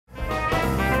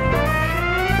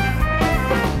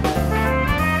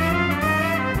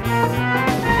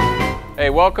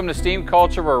welcome to Steam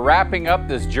Culture. We're wrapping up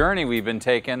this journey we've been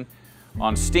taking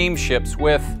on steamships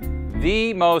with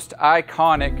the most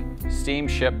iconic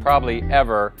steamship probably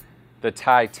ever, the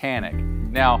Titanic.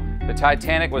 Now, the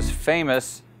Titanic was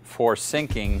famous for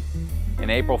sinking in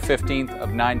April 15th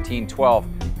of 1912,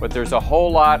 but there's a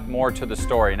whole lot more to the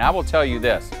story. And I will tell you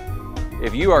this,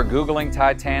 if you are Googling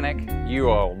Titanic, you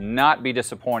will not be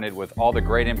disappointed with all the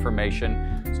great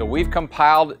information. So we've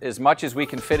compiled as much as we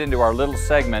can fit into our little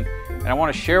segment, and I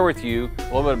want to share with you a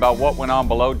little bit about what went on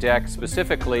below deck,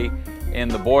 specifically in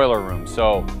the boiler room.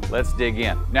 So let's dig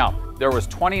in. Now, there was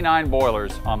 29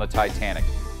 boilers on the Titanic.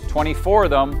 24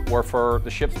 of them were for the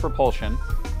ship's propulsion,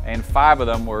 and 5 of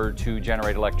them were to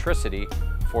generate electricity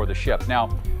for the ship.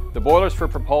 Now, the boilers for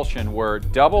propulsion were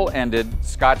double-ended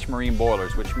Scotch marine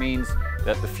boilers, which means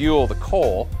that the fuel, the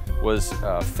coal, was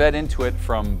fed into it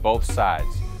from both sides.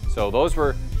 So those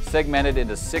were segmented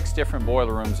into 6 different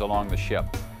boiler rooms along the ship.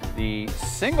 The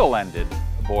single-ended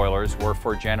boilers were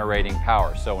for generating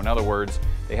power. So in other words,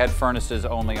 they had furnaces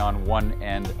only on one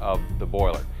end of the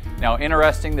boiler. Now,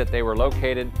 interesting that they were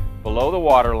located below the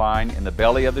waterline in the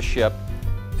belly of the ship,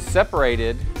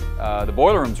 separated, the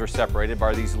boiler rooms were separated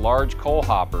by these large coal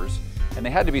hoppers, and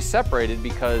they had to be separated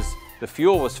because the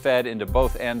fuel was fed into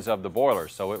both ends of the boiler.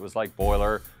 So it was like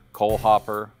boiler, coal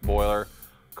hopper, boiler,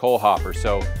 coal hopper.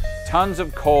 So tons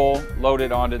of coal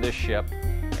loaded onto this ship,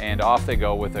 and off they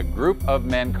go with a group of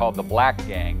men called the Black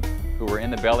Gang, who were in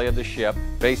the belly of the ship,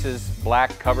 faces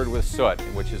black covered with soot,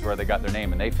 which is where they got their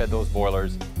name, and they fed those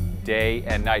boilers day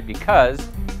and night because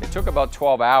it took about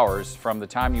 12 hours from the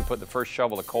time you put the first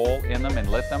shovel of coal in them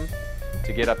and lit them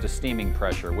to get up to steaming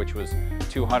pressure, which was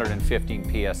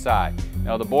 215 psi.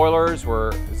 Now the boilers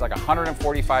were, it's like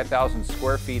 145,000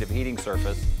 square feet of heating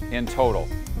surface in total,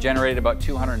 generated about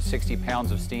 260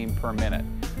 pounds of steam per minute.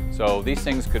 So these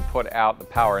things could put out the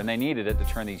power, and they needed it to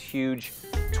turn these huge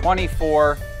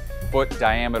 24-foot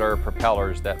diameter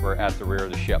propellers that were at the rear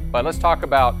of the ship. But let's talk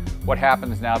about what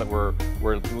happens now that we're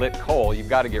lit coal. You've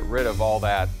got to get rid of all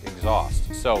that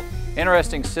exhaust. So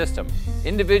interesting system.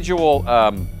 Individual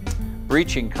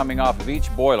breaching coming off of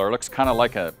each boiler looks kind of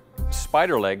like a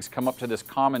spider legs come up to this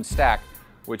common stack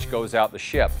which goes out the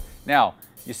ship. Now,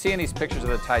 you see in these pictures of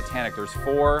the Titanic, there's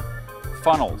 4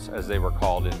 funnels, as they were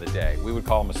called in the day. We would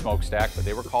call them a smokestack, but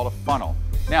they were called a funnel.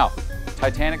 Now,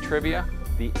 Titanic trivia,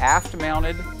 the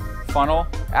aft-mounted funnel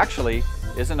actually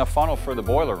isn't a funnel for the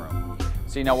boiler room.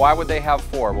 See, now why would they have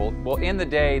 4? Well, in the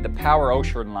day, the Power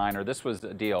Ocean liner, this was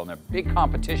the deal, and a big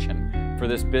competition for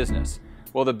this business.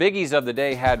 Well, the biggies of the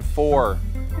day had 4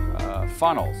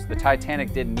 funnels. The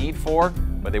Titanic didn't need 4,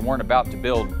 but they weren't about to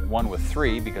build one with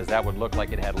 3 because that would look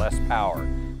like it had less power,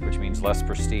 which means less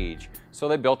prestige. So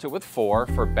they built it with 4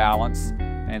 for balance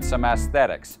and some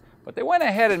aesthetics. But they went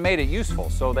ahead and made it useful.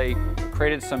 So they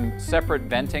created some separate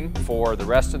venting for the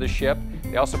rest of the ship.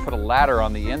 They also put a ladder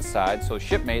on the inside so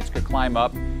shipmates could climb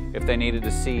up if they needed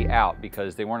to see out,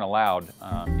 because they weren't allowed,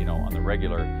 you know, on the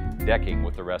regular decking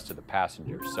with the rest of the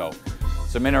passengers. So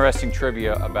some interesting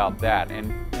trivia about that,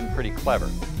 and pretty clever.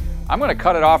 I'm going to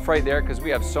cut it off right there because we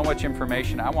have so much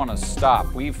information. I want to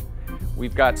stop. We've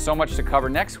got so much to cover.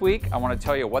 Next week, I want to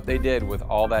tell you what they did with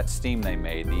all that steam they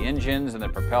made, the engines and the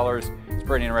propellers. It's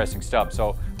pretty interesting stuff.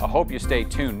 So I hope you stay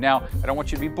tuned. Now, I don't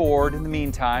want you to be bored in the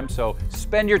meantime, so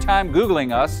spend your time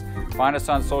Googling us. Find us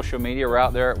on social media. We're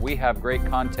out there. We have great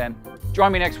content.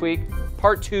 Join me next week,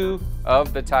 part 2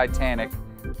 of the Titanic.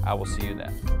 I will see you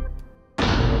then.